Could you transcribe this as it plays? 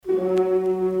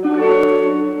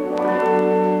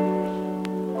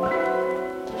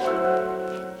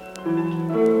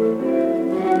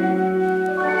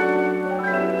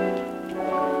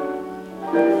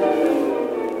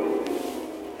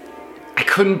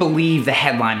believe the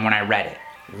headline when I read it.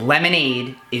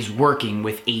 Lemonade is working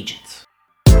with agents.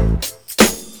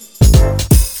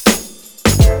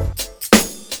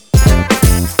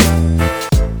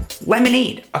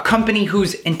 Lemonade, a company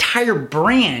whose entire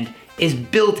brand is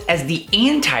built as the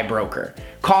anti-broker,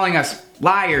 calling us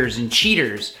liars and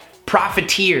cheaters,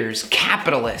 profiteers,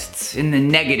 capitalists in the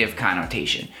negative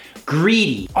connotation,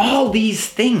 greedy. All these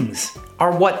things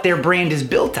are what their brand is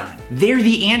built on. They're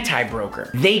the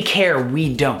anti-broker. They care,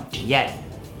 we don't. Yet,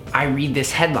 I read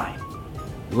this headline,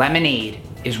 Lemonade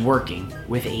is working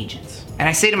with agents. And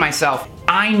I say to myself,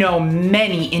 I know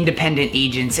many independent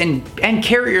agents and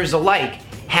carriers alike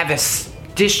have a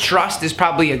distrust is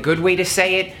probably a good way to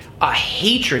say it. A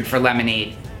hatred for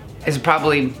Lemonade is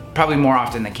probably more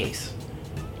often the case.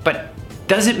 But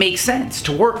does it make sense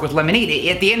to work with Lemonade?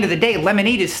 At the end of the day,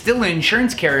 Lemonade is still an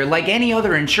insurance carrier like any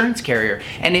other insurance carrier.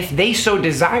 And if they so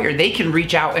desire, they can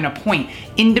reach out and appoint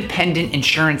independent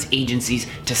insurance agencies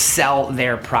to sell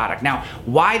their product. Now,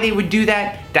 why they would do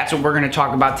that, that's what we're gonna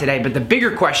talk about today. But the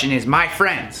bigger question is, my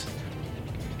friends,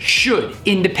 should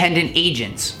independent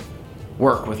agents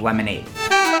work with Lemonade?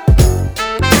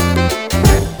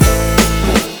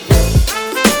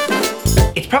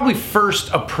 It's probably first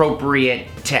appropriate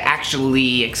to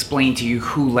actually explain to you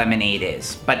who Lemonade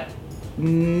is, but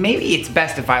maybe it's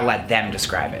best if I let them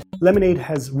describe it. Lemonade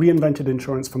has reinvented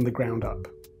insurance from the ground up.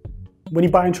 When you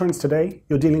buy insurance today,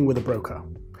 you're dealing with a broker.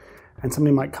 And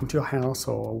somebody might come to your house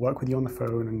or work with you on the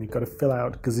phone and you've got to fill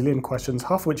out a gazillion questions,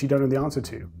 half of which you don't know the answer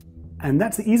to. And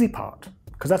that's the easy part,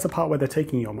 because that's the part where they're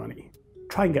taking your money.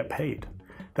 Try and get paid.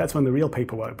 That's when the real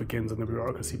paperwork begins and the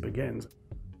bureaucracy begins.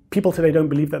 People today don't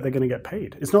believe that they're going to get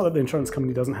paid. It's not that the insurance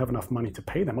company doesn't have enough money to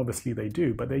pay them. Obviously they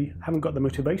do, but they haven't got the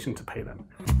motivation to pay them.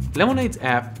 Lemonade's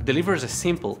app delivers a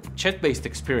simple, chat-based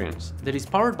experience that is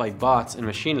powered by bots and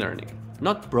machine learning,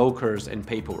 not brokers and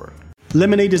paperwork.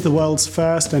 Lemonade is the world's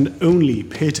first and only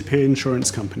peer-to-peer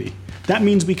insurance company. That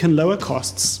means we can lower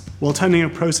costs while turning a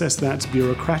process that's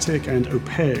bureaucratic and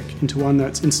opaque into one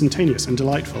that's instantaneous and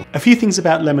delightful. A few things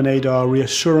about Lemonade are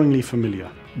reassuringly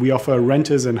familiar. We offer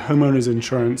renters and homeowners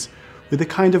insurance with the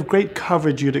kind of great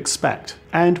coverage you'd expect,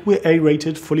 and we're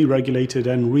A-rated, fully regulated,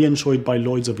 and reinsured by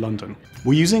Lloyd's of London.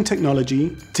 We're using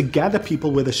technology to gather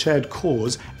people with a shared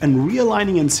cause and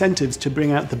realigning incentives to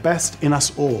bring out the best in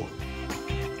us all.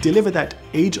 Deliver that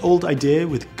age-old idea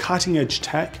with cutting-edge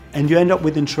tech, and you end up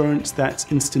with insurance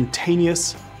that's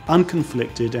instantaneous,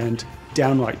 unconflicted, and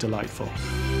downright delightful.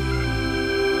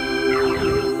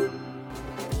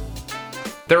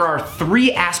 There are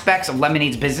three aspects of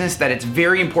Lemonade's business that it's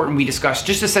very important we discuss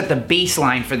just to set the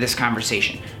baseline for this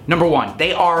conversation. Number one,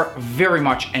 they are very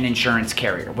much an insurance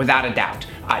carrier, without a doubt.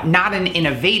 Not an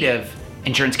innovative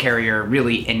insurance carrier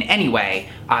really in any way.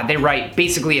 They write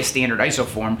basically a standard ISO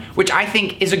form, which I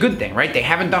think is a good thing, right? They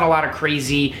haven't done a lot of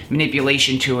crazy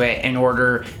manipulation to it in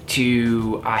order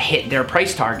to hit their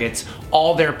price targets.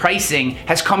 All their pricing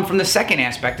has come from the second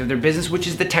aspect of their business, which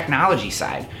is the technology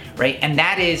side, right? And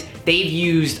that is they've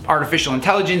used artificial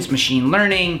intelligence, machine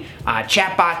learning,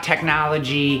 chatbot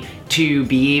technology to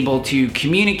be able to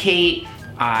communicate,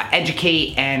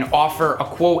 educate, and offer a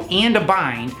quote and a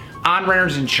bind on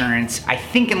renter's insurance, I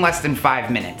think in less than 5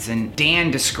 minutes. And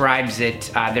Dan describes it,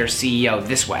 their CEO,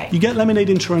 this way. You get Lemonade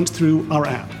insurance through our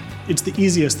app. It's the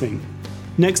easiest thing.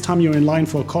 Next time you're in line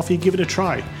for a coffee, give it a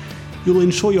try. You'll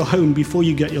insure your home before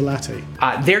you get your latte.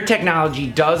 Their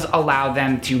technology does allow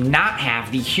them to not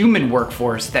have the human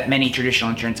workforce that many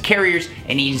traditional insurance carriers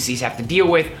and agencies have to deal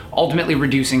with, ultimately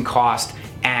reducing cost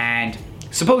and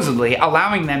supposedly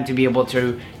allowing them to be able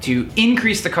to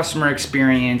increase the customer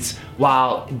experience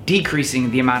while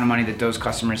decreasing the amount of money that those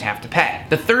customers have to pay.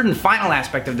 The third and final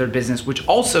aspect of their business, which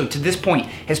also to this point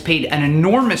has played an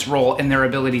enormous role in their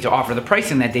ability to offer the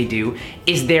pricing that they do,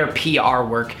 is their PR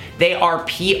work. They are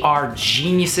PR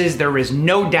geniuses. There is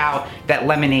no doubt that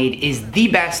Lemonade is the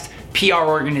best PR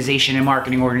organization and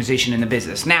marketing organization in the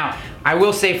business. Now, I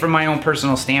will say from my own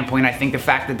personal standpoint, I think the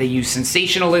fact that they use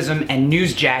sensationalism and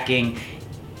newsjacking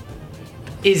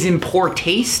is in poor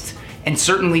taste and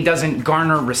certainly doesn't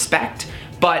garner respect,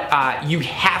 but you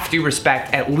have to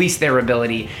respect at least their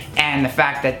ability and the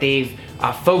fact that they've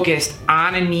focused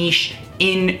on a niche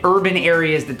in urban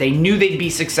areas that they knew they'd be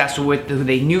successful with, who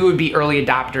they knew would be early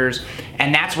adopters,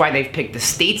 and that's why they've picked the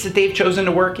states that they've chosen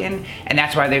to work in, and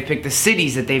that's why they've picked the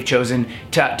cities that they've chosen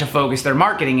to focus their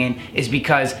marketing in, is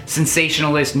because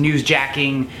sensationalist,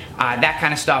 newsjacking, that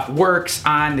kind of stuff works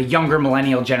on the younger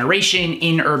millennial generation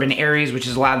in urban areas, which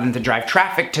has allowed them to drive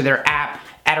traffic to their app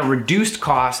at a reduced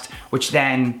cost, which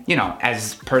then,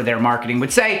 as per their marketing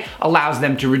would say, allows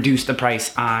them to reduce the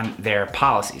price on their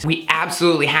policies. We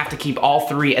absolutely have to keep all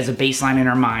three as a baseline in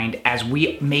our mind as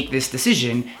we make this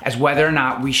decision as whether or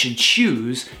not we should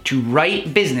choose to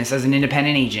write business as an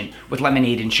independent agent with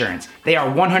Lemonade Insurance. They are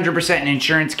 100% an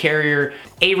insurance carrier,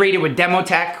 A-rated with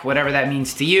Demotech, whatever that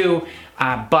means to you,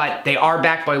 but they are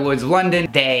backed by Lloyd's of London.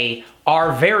 They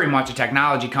are very much a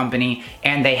technology company,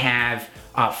 and they have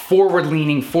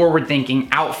forward-leaning, forward-thinking,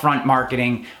 out-front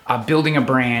marketing, building a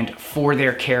brand for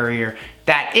their carrier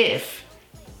that if,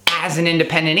 as an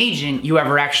independent agent, you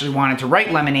ever actually wanted to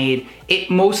write Lemonade, it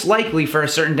most likely for a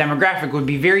certain demographic would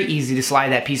be very easy to slide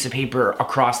that piece of paper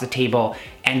across the table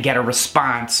and get a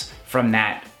response from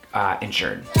that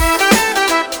insured.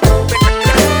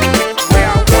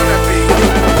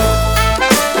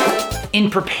 In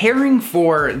preparing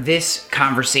for this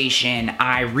conversation,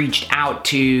 I reached out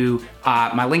to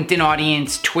my LinkedIn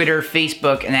audience, Twitter,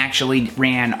 Facebook, and actually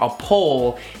ran a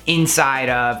poll inside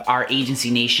of our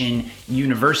Agency Nation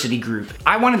University group.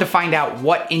 I wanted to find out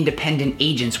what independent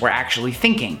agents were actually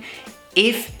thinking.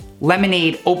 If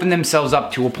Lemonade opened themselves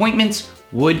up to appointments,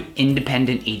 would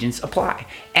independent agents apply?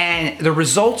 And the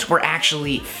results were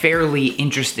actually fairly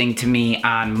interesting to me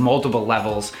on multiple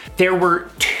levels. There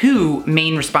were two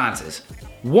main responses.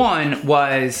 One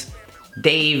was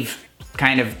they've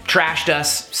kind of trashed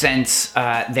us since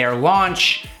their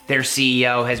launch. Their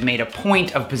CEO has made a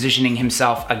point of positioning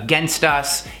himself against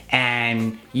us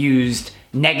and used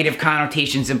negative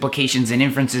connotations, implications, and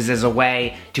inferences as a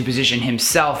way to position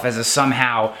himself as a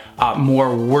somehow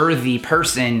more worthy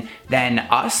person than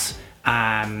us.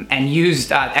 And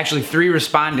used actually 3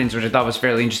 respondents, which I thought was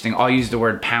fairly interesting, all used the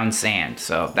word pound sand.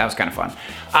 So that was kind of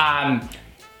fun.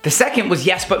 The second was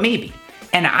yes, but maybe.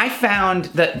 And I found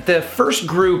that the first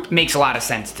group makes a lot of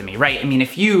sense to me, right? I mean,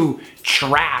 if you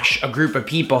trash a group of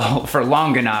people for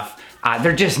long enough,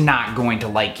 they're just not going to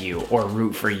like you or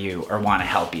root for you or want to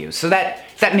help you. So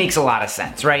that makes a lot of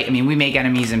sense, right? I mean, we make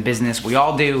enemies in business, we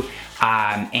all do.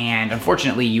 And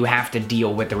unfortunately, you have to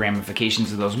deal with the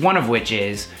ramifications of those. One of which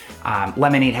is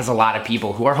Lemonade has a lot of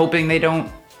people who are hoping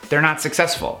they're not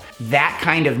successful. That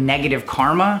kind of negative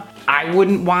karma, I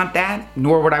wouldn't want that,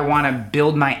 nor would I want to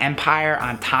build my empire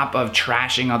on top of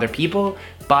trashing other people.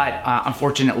 But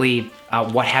unfortunately,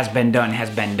 what has been done has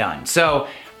been done. So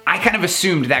I kind of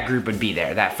assumed that group would be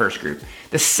there, that first group.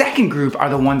 The second group are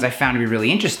the ones I found to be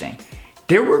really interesting.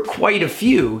 There were quite a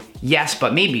few yes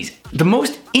but maybes. The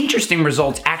most interesting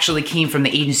results actually came from the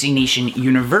Agency Nation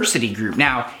University group.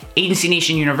 Now, Agency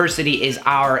Nation University is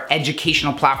our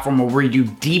educational platform where we do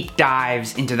deep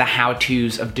dives into the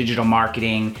how-tos of digital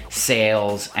marketing,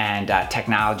 sales, and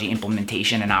technology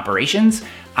implementation and operations.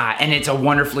 And it's a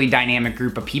wonderfully dynamic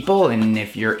group of people. And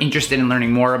if you're interested in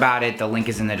learning more about it, the link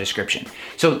is in the description.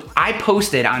 So I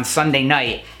posted on Sunday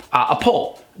night a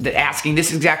poll asking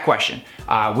this exact question.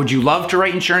 Would you love to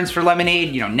write insurance for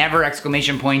Lemonade? Never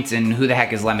exclamation points and who the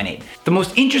heck is Lemonade? The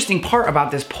most interesting part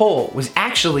about this poll was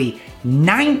actually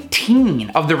 19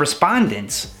 of the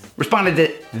respondents responded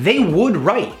that they would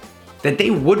write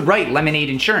Lemonade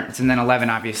Insurance. And then 11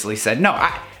 obviously said no.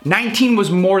 19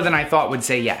 was more than I thought would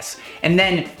say yes. And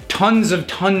then tons of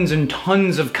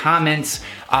comments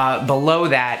below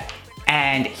that.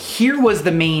 And here was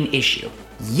the main issue.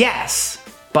 Yes,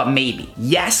 but maybe.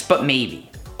 Yes, but maybe.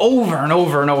 Over and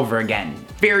over and over again.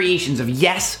 Variations of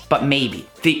yes, but maybe.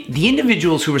 The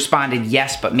individuals who responded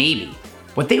yes, but maybe,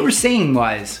 what they were saying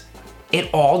was, it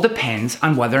all depends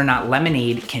on whether or not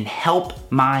Lemonade can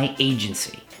help my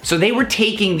agency. So they were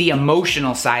taking the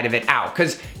emotional side of it out,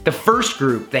 because the first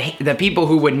group, the people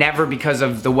who would never, because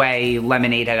of the way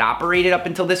Lemonade had operated up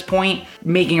until this point,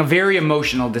 making a very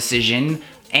emotional decision,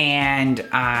 and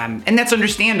that's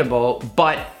understandable,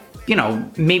 but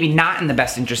maybe not in the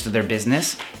best interest of their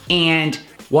business. And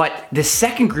what the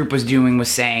second group was doing was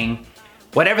saying,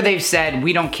 whatever they've said,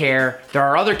 we don't care. There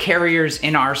are other carriers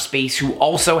in our space who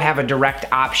also have a direct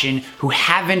option, who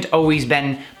haven't always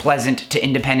been pleasant to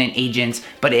independent agents.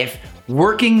 But if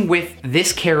working with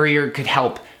this carrier could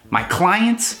help my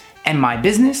clients and my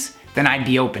business, then I'd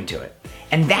be open to it.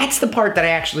 And that's the part that I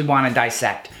actually want to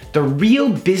dissect. The real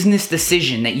business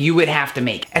decision that you would have to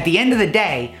make. At the end of the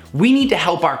day, we need to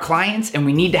help our clients and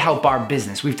we need to help our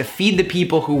business. We have to feed the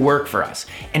people who work for us.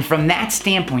 And from that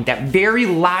standpoint, that very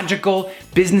logical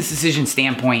business decision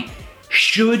standpoint,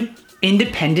 should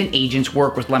independent agents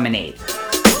work with Lemonade?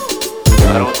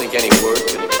 I don't think any word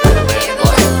can explain a man's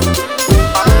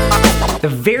life. The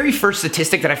very first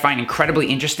statistic that I find incredibly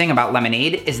interesting about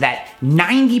Lemonade is that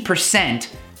 90%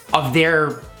 of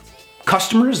their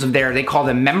customers, they call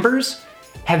them members,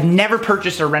 have never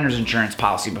purchased a renter's insurance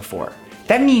policy before.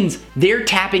 that means they're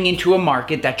tapping into a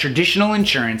market that traditional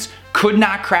insurance could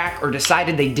not crack or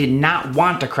decided they did not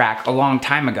want to crack a long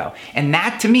time ago. And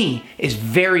that to me is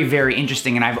very, very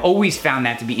interesting. And I've always found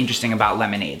that to be interesting about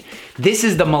Lemonade. This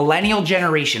is the millennial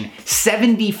generation.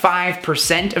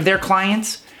 75% of their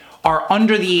clients are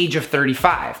under the age of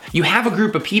 35. You have a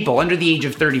group of people under the age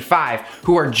of 35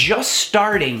 who are just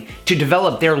starting to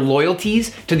develop their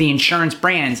loyalties to the insurance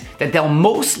brands that they'll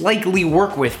most likely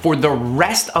work with for the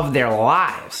rest of their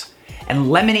lives.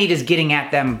 And Lemonade is getting at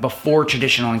them before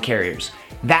traditional carriers.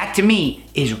 That to me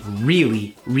is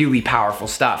really, really powerful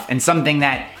stuff, and something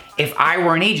that if I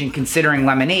were an agent considering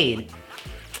Lemonade,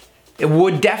 it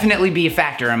would definitely be a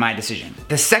factor in my decision.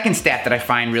 The second stat that I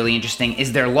find really interesting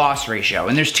is their loss ratio.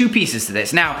 And there's two pieces to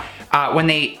this. Now,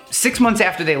 6 months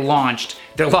after they launched,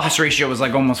 their loss ratio was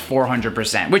like almost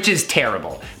 400%, which is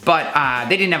terrible. But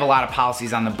they didn't have a lot of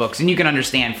policies on the books. And you can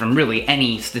understand from really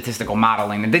any statistical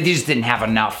modeling that they just didn't have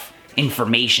enough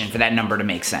information for that number to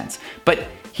make sense. But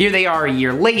here they are a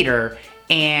year later,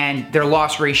 and their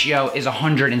loss ratio is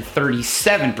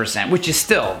 137%, which is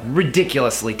still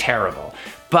ridiculously terrible.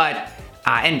 But,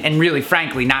 and really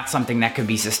frankly, not something that could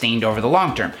be sustained over the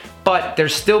long term. But they're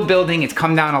still building, it's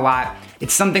come down a lot.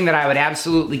 It's something that I would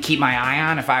absolutely keep my eye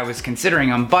on if I was considering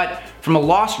them. But from a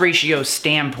loss ratio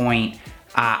standpoint,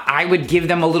 I would give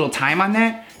them a little time on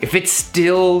that. If it's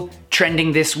still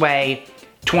trending this way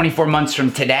 24 months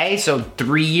from today, so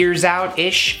 3 years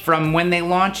out-ish from when they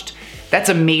launched, that's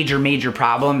a major, major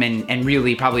problem and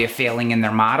really probably a failing in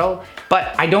their model.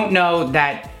 But I don't know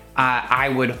that I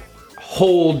would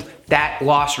hold that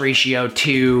loss ratio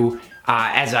to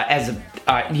as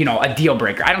a deal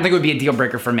breaker. I don't think it would be a deal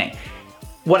breaker for me.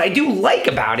 What I do like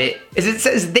about it is it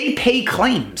says they pay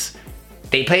claims.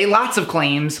 They pay lots of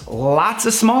claims, lots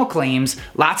of small claims,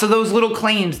 lots of those little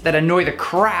claims that annoy the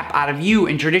crap out of you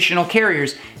in traditional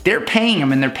carriers. They're paying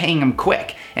them, and they're paying them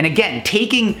quick. And again,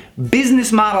 taking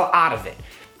business model out of it,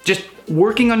 just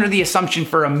working under the assumption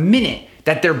for a minute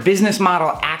that their business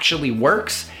model actually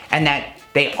works and that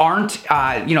they aren't,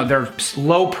 their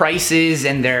low prices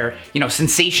and their,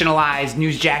 sensationalized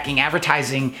newsjacking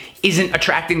advertising isn't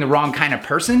attracting the wrong kind of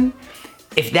person.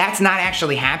 If that's not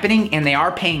actually happening and they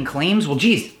are paying claims, well,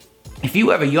 geez, if you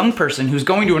have a young person who's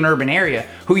going to an urban area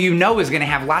who you know is going to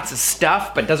have lots of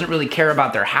stuff but doesn't really care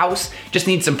about their house, just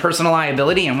needs some personal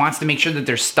liability and wants to make sure that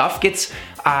their stuff gets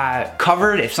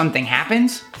covered if something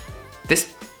happens,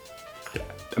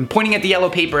 I'm pointing at the yellow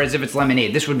paper as if it's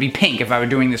Lemonade. This would be pink if I were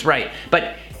doing this right.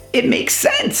 But it makes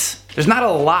sense. There's not a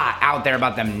lot out there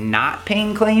about them not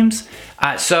paying claims.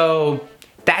 So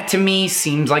that to me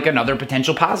seems like another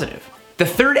potential positive. The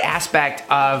third aspect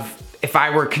of if I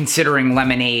were considering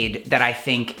Lemonade that I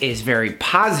think is very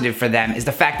positive for them is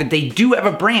the fact that they do have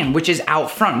a brand which is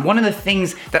out front. One of the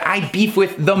things that I beef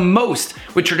with the most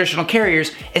with traditional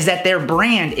carriers is that their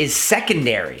brand is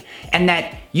secondary and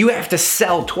that you have to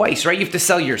sell twice, right? You have to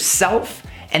sell yourself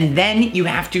and then you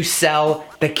have to sell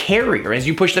the carrier as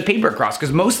you push the paper across,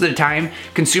 because most of the time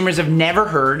consumers have never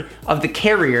heard of the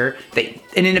carrier that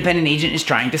an independent agent is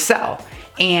trying to sell.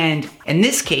 And in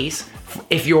this case,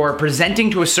 if you're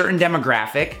presenting to a certain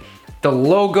demographic, the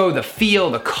logo, the feel,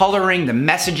 the coloring, the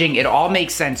messaging, it all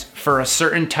makes sense for a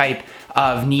certain type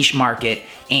of niche market.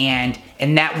 And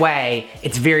in that way,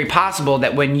 it's very possible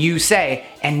that when you say,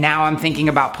 and now I'm thinking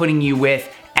about putting you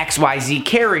with XYZ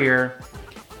carrier,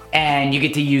 and you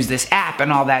get to use this app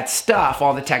and all that stuff,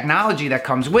 all the technology that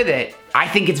comes with it, I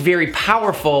think it's very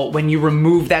powerful when you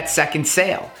remove that second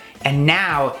sale. And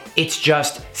now it's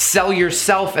just sell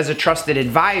yourself as a trusted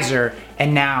advisor.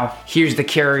 And now here's the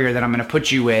carrier that I'm gonna put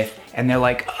you with. And they're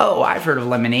like, oh, I've heard of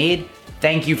Lemonade.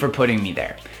 Thank you for putting me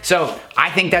there. So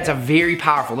I think that's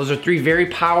those are three very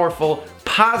powerful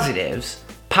positives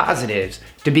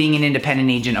to being an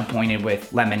independent agent appointed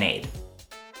with Lemonade.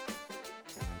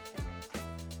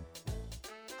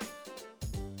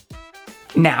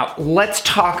 Now, let's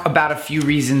talk about a few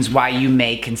reasons why you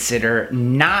may consider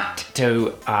not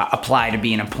to apply to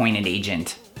be an appointed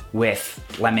agent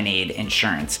with Lemonade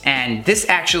Insurance. And this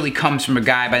actually comes from a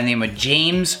guy by the name of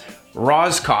James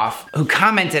Roskoff, who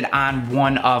commented on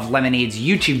one of Lemonade's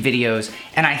YouTube videos,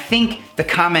 and I think the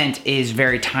comment is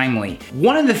very timely.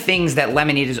 One of the things that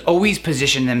Lemonade has always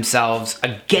positioned themselves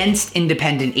against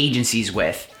independent agencies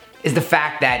with is the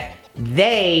fact that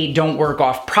they don't work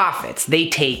off profits, they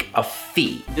take a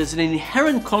fee. There's an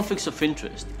inherent conflict of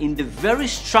interest in the very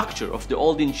structure of the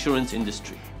old insurance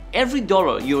industry. Every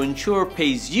dollar your insurer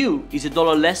pays you is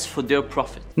 $1 less for their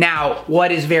profit. Now,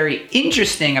 what is very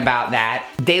interesting about that,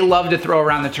 they love to throw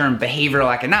around the term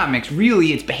behavioral economics.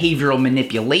 Really, it's behavioral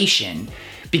manipulation,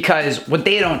 Because what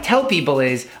they don't tell people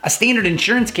is a standard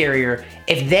insurance carrier,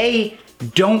 if they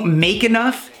don't make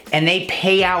enough and they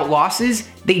pay out losses,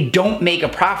 they don't make a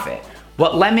profit.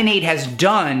 What Lemonade has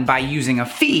done by using a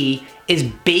fee is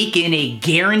bake in a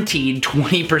guaranteed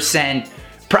 20%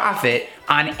 profit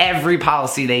on every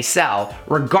policy they sell,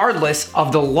 regardless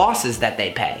of the losses that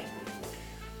they pay.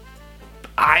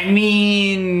 I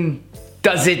mean,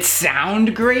 does it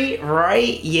sound great,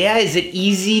 right? Yeah, is it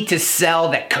easy to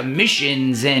sell that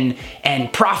commissions and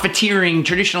profiteering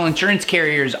traditional insurance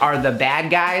carriers are the bad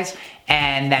guys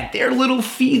and that their little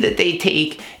fee that they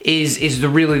take is the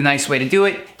really nice way to do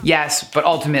it? Yes, but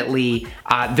ultimately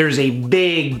there's a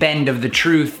big bend of the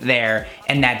truth there,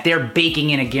 and that they're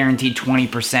baking in a guaranteed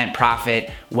 20% profit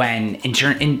when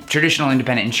traditional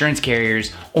independent insurance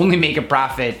carriers only make a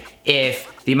profit if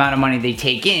the amount of money they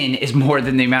take in is more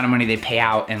than the amount of money they pay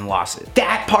out in losses.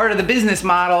 That part of the business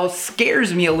model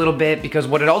scares me a little bit because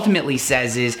what it ultimately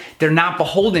says is they're not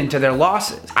beholden to their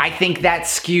losses. I think that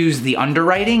skews the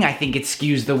underwriting. I think it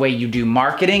skews the way you do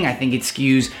marketing. I think it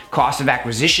skews cost of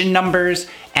acquisition numbers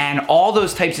and all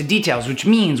those types of details, which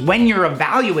means when you're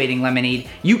evaluating Lemonade,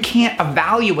 you can't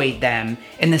evaluate them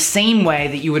in the same way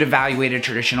that you would evaluate a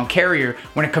traditional carrier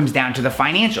when it comes down to the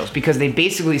financials, because they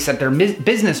basically set their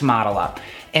business model up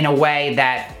in a way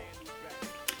that,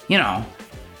 you know,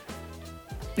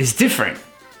 is different,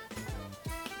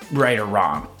 right or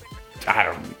wrong.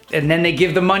 And then they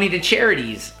give the money to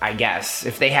charities, I guess,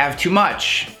 if they have too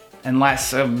much.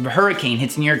 Unless a hurricane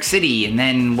hits New York City, and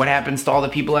then what happens to all the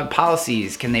people who have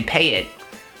policies? Can they pay it?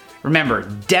 Remember,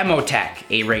 Demotech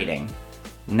A rating,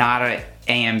 not a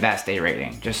AM Best A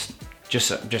rating. Just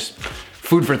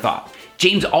food for thought.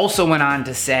 James also went on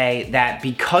to say that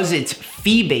because it's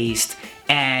fee-based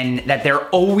and that they're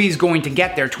always going to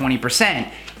get their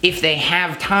 20%, if they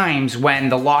have times when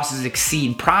the losses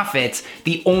exceed profits,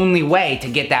 the only way to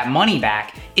get that money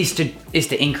back is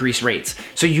to increase rates.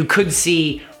 So you could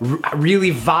see really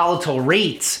volatile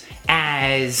rates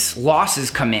as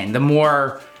losses come in. The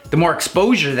more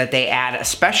exposure that they add,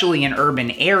 especially in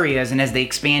urban areas, and as they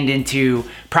expand into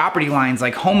property lines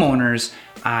like homeowners,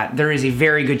 there is a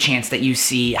very good chance that you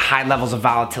see high levels of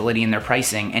volatility in their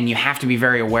pricing, and you have to be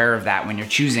very aware of that when you're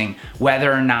choosing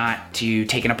whether or not to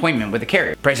take an appointment with a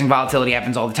carrier. Pricing volatility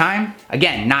happens all the time.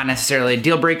 Again, not necessarily a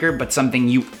deal breaker, but something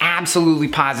you absolutely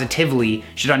positively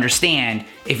should understand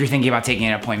if you're thinking about taking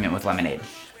an appointment with Lemonade.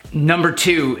 Number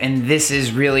 2, and this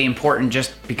is really important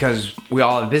just because we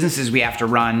all have businesses we have to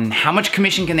run, how much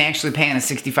commission can they actually pay on a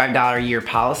 $65 a year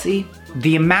policy?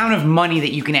 The amount of money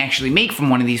that you can actually make from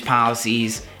one of these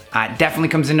policies definitely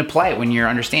comes into play when you're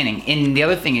understanding. And the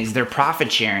other thing is their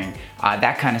profit sharing,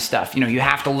 that kind of stuff. You know, you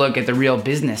have to look at the real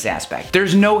business aspect.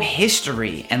 There's no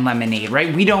history in Lemonade,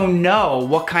 right? We don't know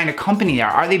what kind of company they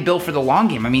are. Are they built for the long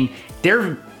game? I mean,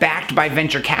 they're backed by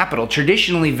venture capital.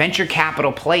 Traditionally, venture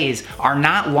capital plays are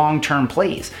not long-term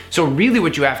plays. So really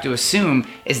what you have to assume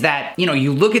is that, you know,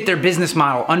 you look at their business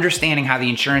model, understanding how the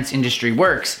insurance industry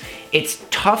works, it's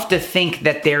tough to think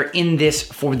that they're in this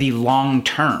for the long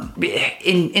term.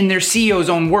 In their CEO's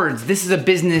own words, this is a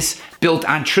business built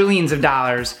on trillions of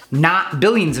dollars, not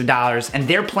billions of dollars, and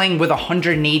they're playing with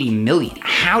 180 million.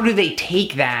 How do they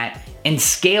take that and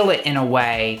scale it in a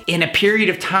way in a period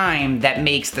of time that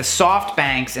makes the soft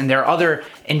banks and their other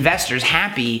investors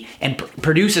happy and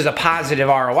produces a positive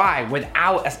ROI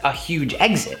without a huge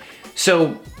exit?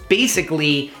 So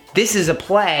basically, this is a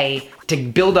play to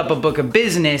build up a book of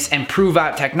business and prove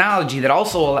out technology that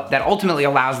ultimately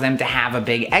allows them to have a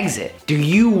big exit. Do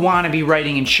you want to be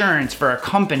writing insurance for a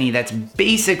company that's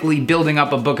basically building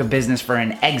up a book of business for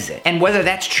an exit? And whether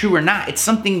that's true or not, it's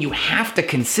something you have to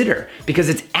consider because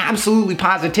it's absolutely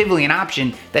positively an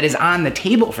option that is on the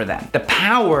table for them. The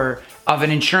power of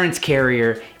an insurance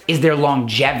carrier is their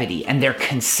longevity and their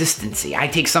consistency. I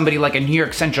take somebody like a New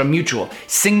York Central Mutual,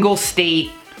 single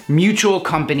state mutual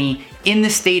company in the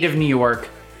state of New York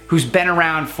who's been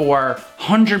around for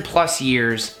 100+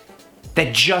 years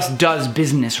that just does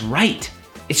business right.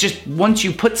 It's just once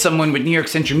you put someone with New York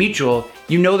Central Mutual,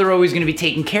 you know they're always going to be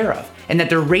taken care of and that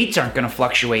their rates aren't going to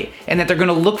fluctuate and that they're going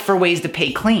to look for ways to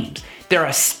pay claims. They're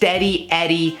a steady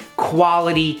Eddie,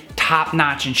 quality,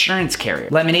 top-notch insurance carrier.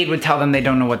 Lemonade would tell them they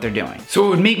don't know what they're doing. So it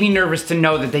would make me nervous to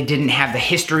know that they didn't have the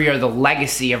history or the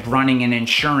legacy of running an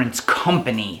insurance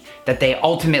company, that they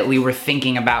ultimately were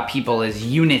thinking about people as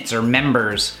units or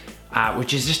members,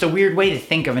 which is just a weird way to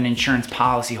think of an insurance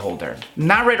policyholder.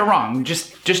 Not right or wrong,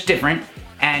 just different.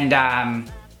 And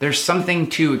There's something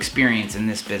to experience in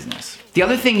this business. The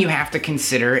other thing you have to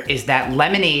consider is that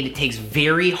Lemonade takes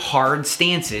very hard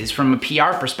stances from a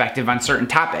PR perspective on certain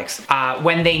topics.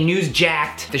 When they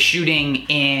newsjacked the shooting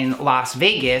in Las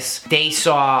Vegas, they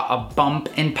saw a bump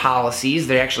in policies.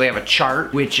 They actually have a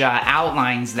chart which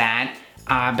outlines that,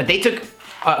 but they took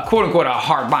quote unquote a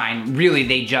hard line. Really,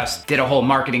 they just did a whole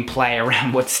marketing play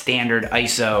around what standard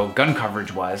ISO gun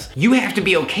coverage was. You have to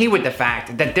be okay with the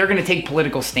fact that they're gonna take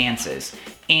political stances.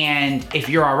 And if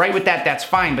you're all right with that, that's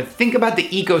fine. But think about the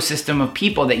ecosystem of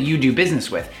people that you do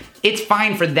business with. It's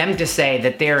fine for them to say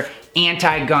that they're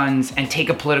anti-guns and take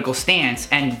a political stance,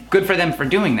 and good for them for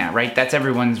doing that, right? That's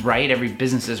everyone's right, every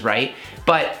business is right.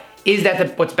 But is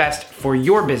that what's best for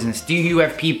your business? Do you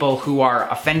have people who are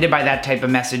offended by that type of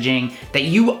messaging that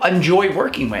you enjoy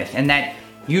working with, and that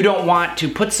you don't want to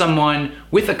put someone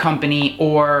with a company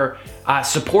or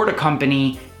support a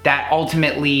company that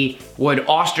ultimately would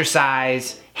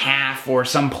ostracize half or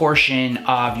some portion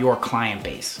of your client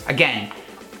base? Again,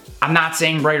 I'm not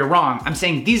saying right or wrong. I'm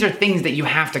saying these are things that you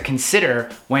have to consider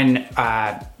when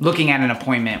looking at an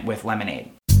appointment with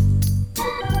Lemonade.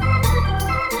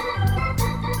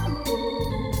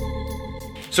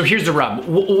 So here's the rub.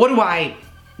 What do I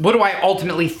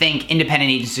ultimately think independent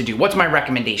agents should do? What's my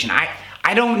recommendation?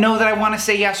 I don't know that I want to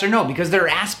say yes or no, because there are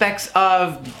aspects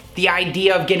of the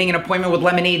idea of getting an appointment with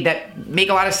Lemonade that make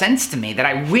a lot of sense to me, that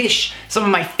I wish some of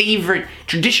my favorite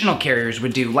traditional carriers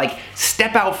would do, like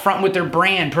step out front with their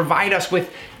brand, provide us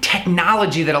with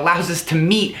technology that allows us to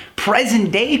meet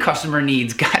present day customer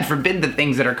needs, God forbid the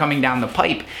things that are coming down the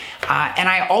pipe. And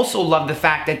I also love the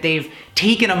fact that they've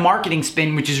taken a marketing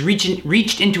spin which has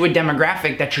reached into a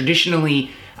demographic that traditional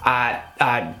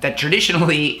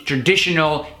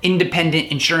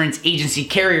independent insurance agency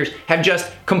carriers have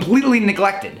just completely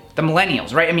neglected, the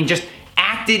millennials, right? I mean, just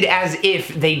acted as if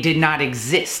they did not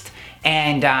exist.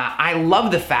 And I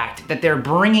love the fact that they're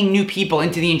bringing new people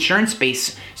into the insurance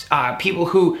space, people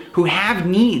who have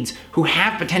needs, who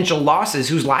have potential losses,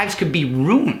 whose lives could be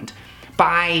ruined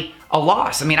by a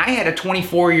loss. I mean, I had a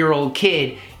 24-year-old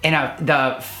kid in a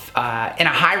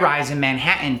high-rise in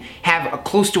Manhattan have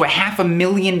close to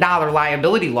 $500,000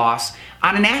 liability loss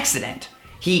on an accident.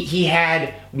 He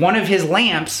had one of his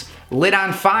lamps lit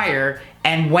on fire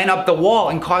and went up the wall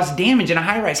and caused damage in a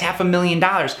high-rise,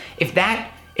 $500,000. If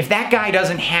that guy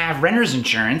doesn't have renter's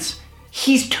insurance,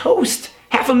 he's toast.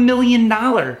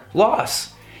 $500,000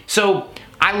 loss. So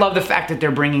I love the fact that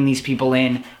they're bringing these people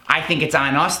in. I think it's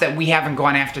on us that we haven't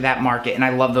gone after that market, and I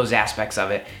love those aspects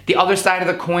of it. The other side of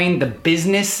the coin, the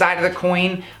business side of the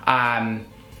coin,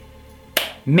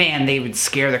 man, they would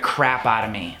scare the crap out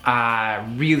of me.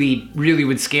 Really, really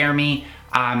would scare me.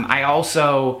 I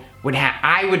also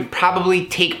would probably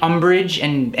take umbrage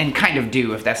and kind of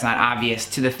do, if that's not obvious,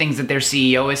 to the things that their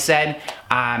CEO has said.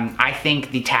 I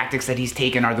think the tactics that he's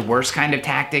taken are the worst kind of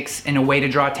tactics in a way to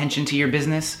draw attention to your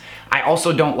business. I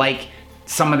also don't like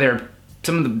some of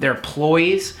their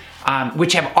ploys,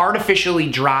 which have artificially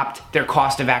dropped their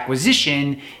cost of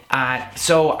acquisition.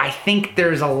 So I think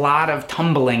there's a lot of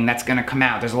tumbling that's going to come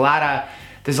out. There's a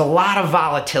lot of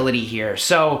volatility here.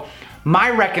 So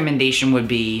my recommendation would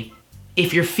be,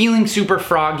 if you're feeling super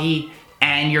froggy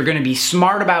and you're going to be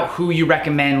smart about who you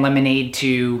recommend Lemonade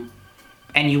to,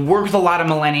 and you work with a lot of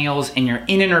millennials and you're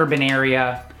in an urban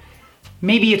area,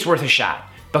 maybe it's worth a shot.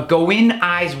 But go in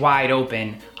eyes wide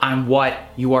open on what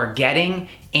you are getting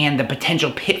and the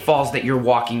potential pitfalls that you're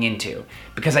walking into.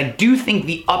 Because I do think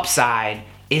the upside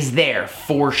is there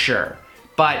for sure.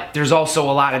 But there's also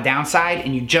a lot of downside,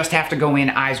 and you just have to go in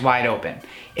eyes wide open.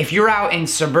 If you're out in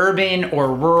suburban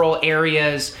or rural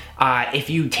areas, if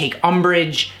you take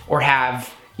umbrage or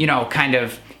have, kind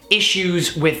of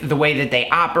issues with the way that they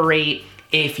operate,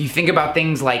 if you think about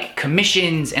things like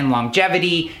commissions and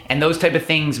longevity and those type of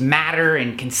things matter,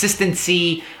 and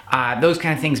consistency, those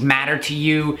kind of things matter to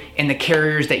you in the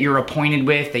carriers that you're appointed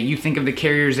with, that you think of the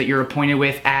carriers that you're appointed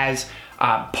with as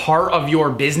part of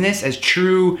your business, as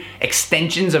true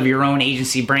extensions of your own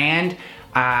agency brand,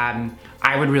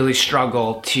 I would really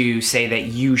struggle to say that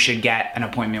you should get an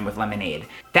appointment with Lemonade.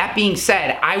 That being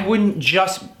said, I wouldn't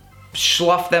just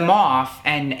slough them off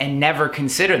and never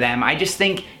consider them. I just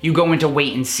think you go into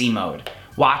wait and see mode.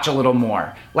 Watch a little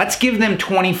more. Let's give them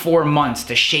 24 months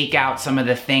to shake out some of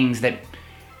the things that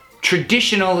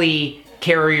traditionally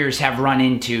carriers have run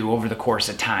into over the course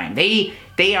of time. They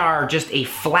are just a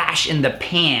flash in the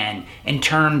pan in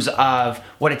terms of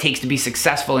what it takes to be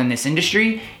successful in this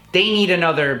industry. They need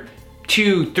another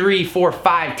 2, 3, 4,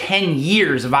 5, 10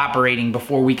 years of operating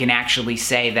before we can actually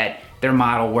say that their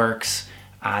model works,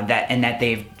 that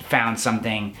they've found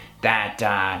something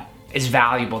that is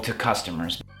valuable to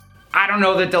customers. I don't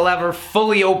know that they'll ever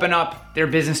fully open up their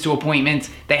business to appointments.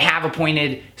 They have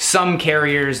appointed some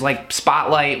carriers like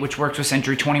Spotlight, which works with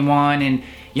Century 21, and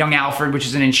Young Alfred, which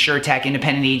is an InsurTech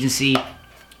independent agency.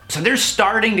 So they're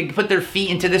starting to put their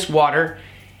feet into this water.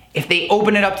 If they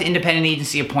open it up to independent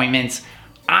agency appointments,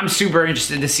 I'm super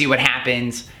interested to see what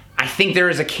happens. I think there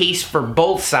is a case for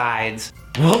both sides.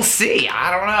 We'll see.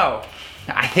 I don't know.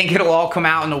 I think it'll all come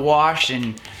out in the wash,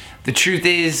 and the truth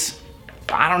is,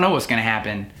 I don't know what's gonna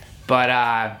happen. But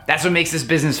that's what makes this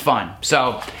business fun.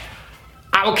 So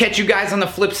I will catch you guys on the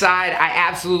flip side. I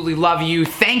absolutely love you.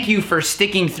 Thank you for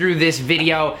sticking through this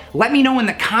video. Let me know in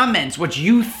the comments what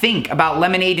you think about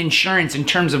Lemonade Insurance in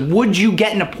terms of, would you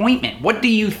get an appointment? What do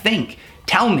you think?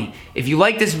 Tell me. If you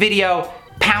like this video,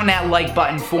 pound that like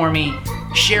button for me.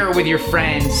 Share it with your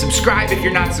friends. Subscribe if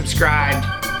you're not subscribed.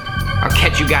 I'll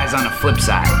catch you guys on the flip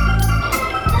side.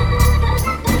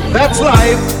 That's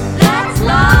life. That's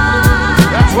life.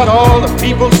 That's what all the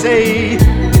people say.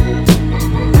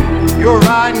 You're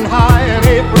riding high in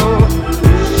April,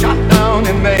 shot down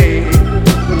in May.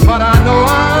 But I know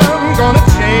I'm gonna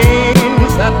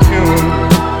change that tune.